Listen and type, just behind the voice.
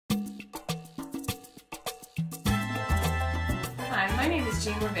My name is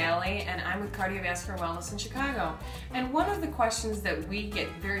Jean LaVallie and I'm with Cardiovascular Wellness in Chicago. And one of the questions that we get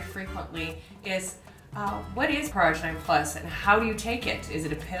very frequently is, what is Prurigen Plus and how do you take it? Is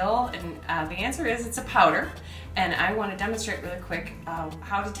it a pill? And the answer is it's a powder. And I want to demonstrate really quick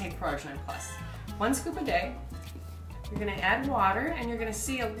how to take Prurigen Plus. 1 scoop a day. You're going to add water and you're going to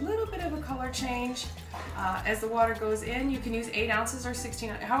see a little bit of a color change as the water goes in. You can use 8 ounces or 16,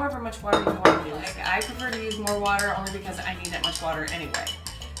 however much water you want to use. I prefer to use more water only because I need that much water anyway.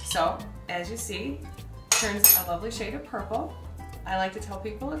 So, as you see, it turns a lovely shade of purple. I like to tell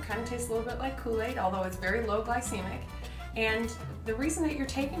people it kind of tastes a little bit like Kool-Aid, although it's very low glycemic. And the reason that you're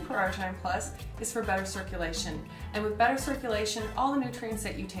taking Prurigen Plus is for better circulation. And with better circulation, all the nutrients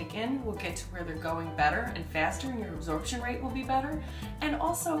that you take in will get to where they're going better and faster, and your absorption rate will be better. And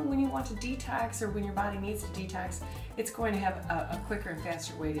also, when you want to detox or when your body needs to detox, it's going to have a quicker and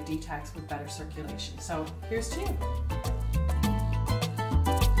faster way to detox with better circulation. So here's to you.